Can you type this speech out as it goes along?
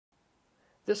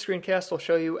This screencast will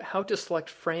show you how to select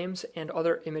frames and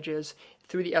other images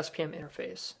through the SPM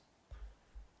interface.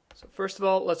 So first of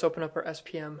all, let's open up our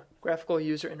SPM graphical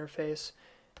user interface,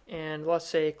 and let's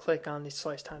say click on the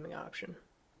slice timing option.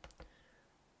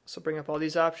 So bring up all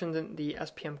these options in the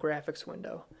SPM graphics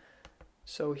window.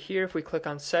 So here, if we click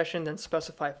on session, then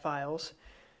specify files,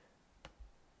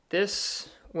 this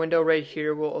window right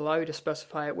here will allow you to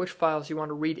specify which files you want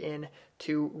to read in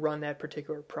to run that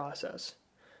particular process.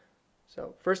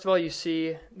 So first of all, you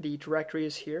see the directory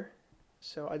is here.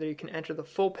 So either you can enter the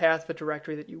full path of a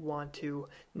directory that you want to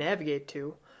navigate to.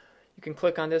 You can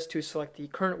click on this to select the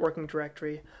current working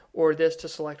directory, or this to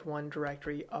select one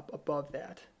directory up above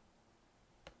that.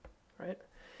 Right?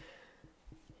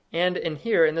 And in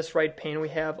here, in this right pane, we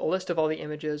have a list of all the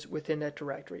images within that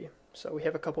directory. So we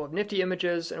have a couple of nifty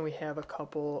images, and we have a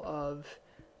couple of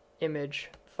image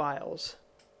files,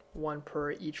 one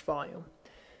per each volume.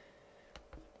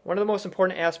 One of the most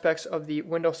important aspects of the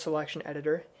window selection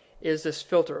editor is this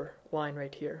filter line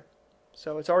right here.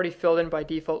 So it's already filled in by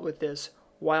default with this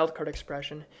wildcard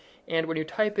expression, and when you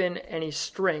type in any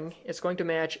string, it's going to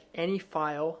match any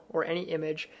file or any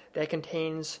image that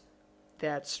contains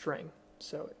that string.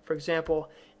 So for example,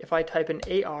 if I type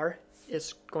in AR,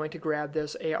 it's going to grab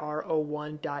this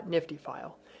AR01.nifty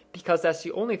file, because that's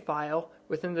the only file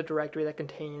within the directory that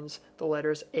contains the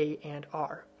letters A and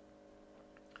R.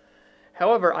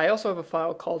 However, I also have a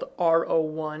file called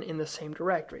R01 in the same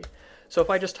directory. So if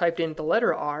I just typed in the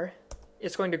letter R,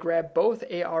 it's going to grab both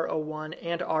AR01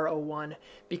 and R01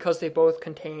 because they both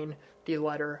contain the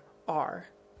letter R.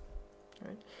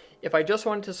 Right? If I just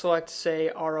wanted to select,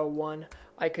 say, R01,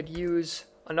 I could use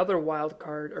another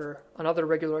wildcard or another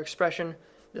regular expression,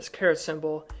 this caret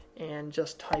symbol, and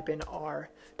just type in R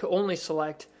to only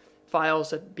select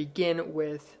files that begin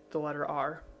with the letter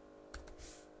R.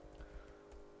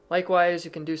 Likewise,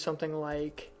 you can do something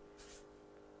like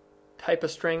type a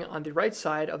string on the right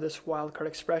side of this wildcard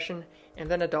expression and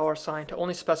then a $sign to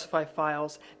only specify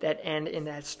files that end in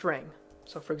that string.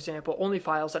 So for example, only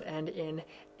files that end in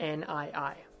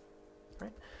NII.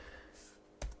 Right?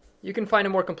 You can find a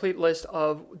more complete list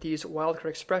of these wildcard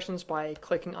expressions by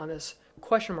clicking on this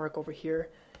question mark over here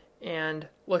and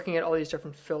looking at all these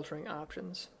different filtering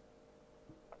options.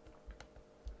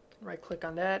 Right click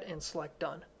on that and select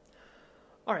Done.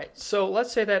 Alright, so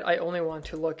let's say that I only want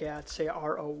to look at, say,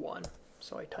 R01.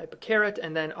 So I type a caret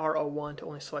and then R01 to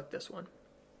only select this one.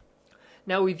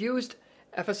 Now we've used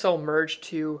FSL merge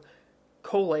to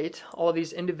collate all of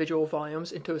these individual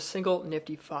volumes into a single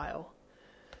nifty file.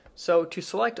 So to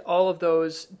select all of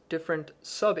those different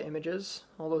sub-images,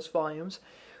 all those volumes,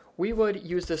 we would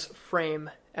use this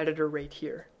frame editor right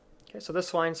here. Okay, so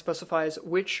this line specifies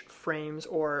which frames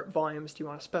or volumes do you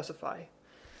want to specify.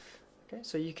 Okay,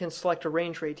 so you can select a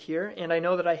range right here, and I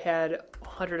know that I had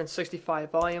 165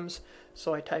 volumes,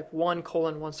 so I type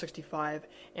 1:165,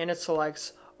 and it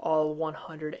selects all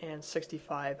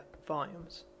 165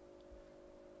 volumes.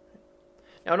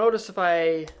 Now notice if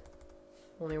I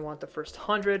only want the first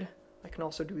 100, I can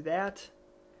also do that.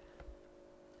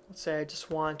 Let's say I just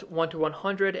want 1 to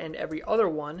 100 and every other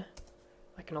one,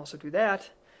 I can also do that.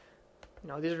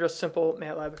 These are just simple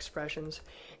MATLAB expressions.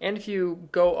 And if you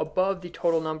go above the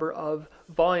total number of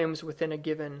volumes within a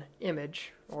given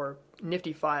image or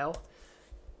nifty file,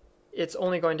 it's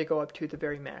only going to go up to the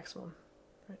very maximum.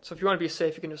 Right? So if you want to be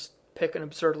safe, you can just pick an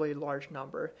absurdly large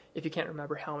number if you can't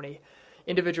remember how many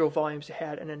individual volumes you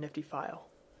had in a nifty file.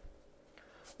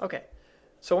 Okay,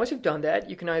 so once you've done that,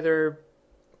 you can either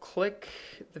click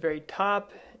the very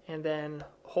top and then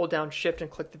hold down Shift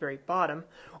and click the very bottom,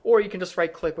 or you can just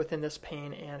right click within this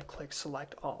pane and click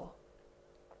Select All.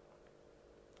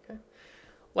 Okay.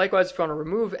 Likewise, if you want to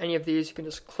remove any of these, you can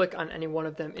just click on any one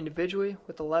of them individually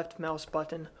with the left mouse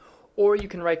button, or you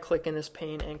can right click in this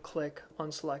pane and click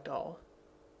Unselect All.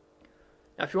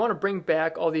 Now if you want to bring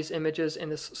back all these images in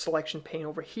this selection pane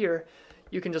over here,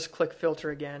 you can just click Filter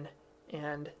again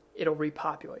and it'll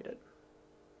repopulate it.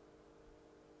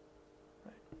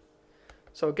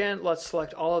 So again, let's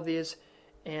select all of these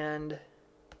and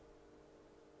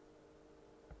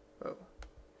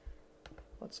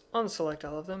let's unselect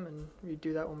all of them and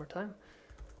redo that one more time.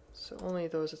 So only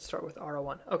those that start with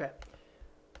R01. Okay.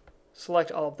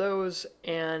 Select all of those,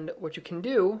 and what you can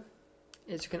do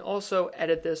is you can also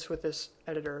edit this with this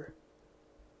editor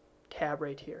tab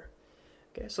right here.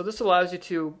 Okay, so this allows you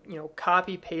to,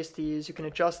 copy paste these. You can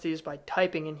adjust these by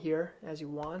typing in here as you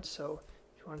want. So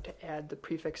if you wanted to add the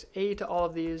prefix A to all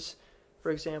of these,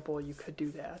 for example, you could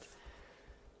do that.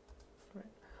 Right.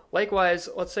 Likewise,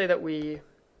 let's say that we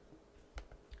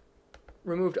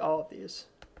removed all of these.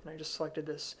 and I just selected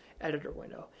this editor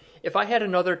window. If I had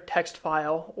another text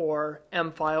file or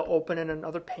M file open in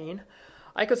another pane,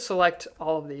 I could select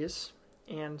all of these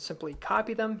and simply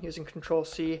copy them using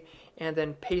Control-C and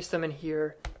then paste them in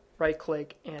here,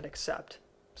 right-click, and accept.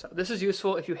 So this is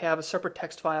useful if you have a separate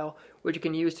text file which you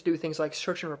can use to do things like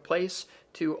search and replace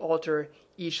to alter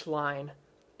each line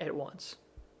at once.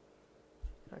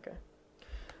 Okay.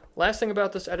 Last thing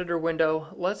about this editor window,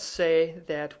 let's say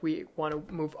that we want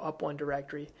to move up one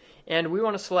directory and we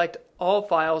want to select all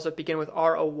files that begin with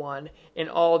R01 in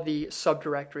all the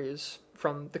subdirectories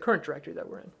from the current directory that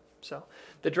we're in. So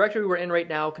the directory we're in right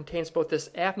now contains both this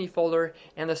AFNI folder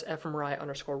and this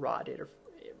fMRI_raw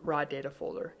data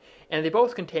folder, and they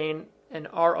both contain an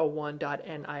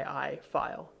R01.NII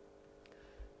file.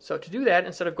 So to do that,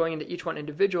 instead of going into each one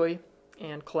individually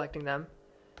and collecting them,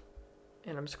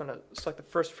 and I'm just going to select the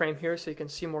first frame here so you can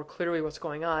see more clearly what's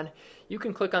going on, you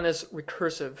can click on this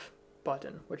recursive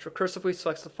button, which recursively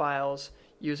selects the files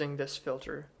using this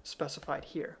filter specified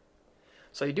here.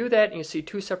 So you do that and you see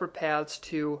two separate paths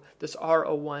to this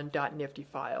R01.nifty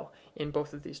file in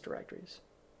both of these directories.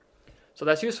 So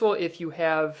that's useful if you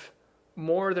have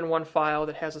more than one file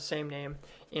that has the same name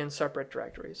in separate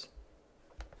directories.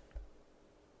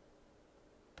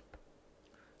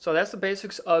 So that's the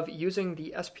basics of using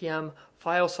the SPM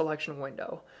File Selection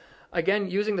window. Again,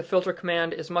 using the filter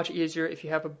command is much easier if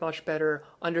you have a much better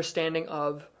understanding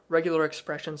of regular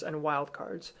expressions and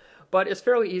wildcards. But it's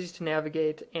fairly easy to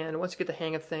navigate, and once you get the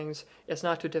hang of things, it's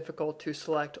not too difficult to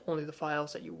select only the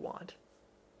files that you want.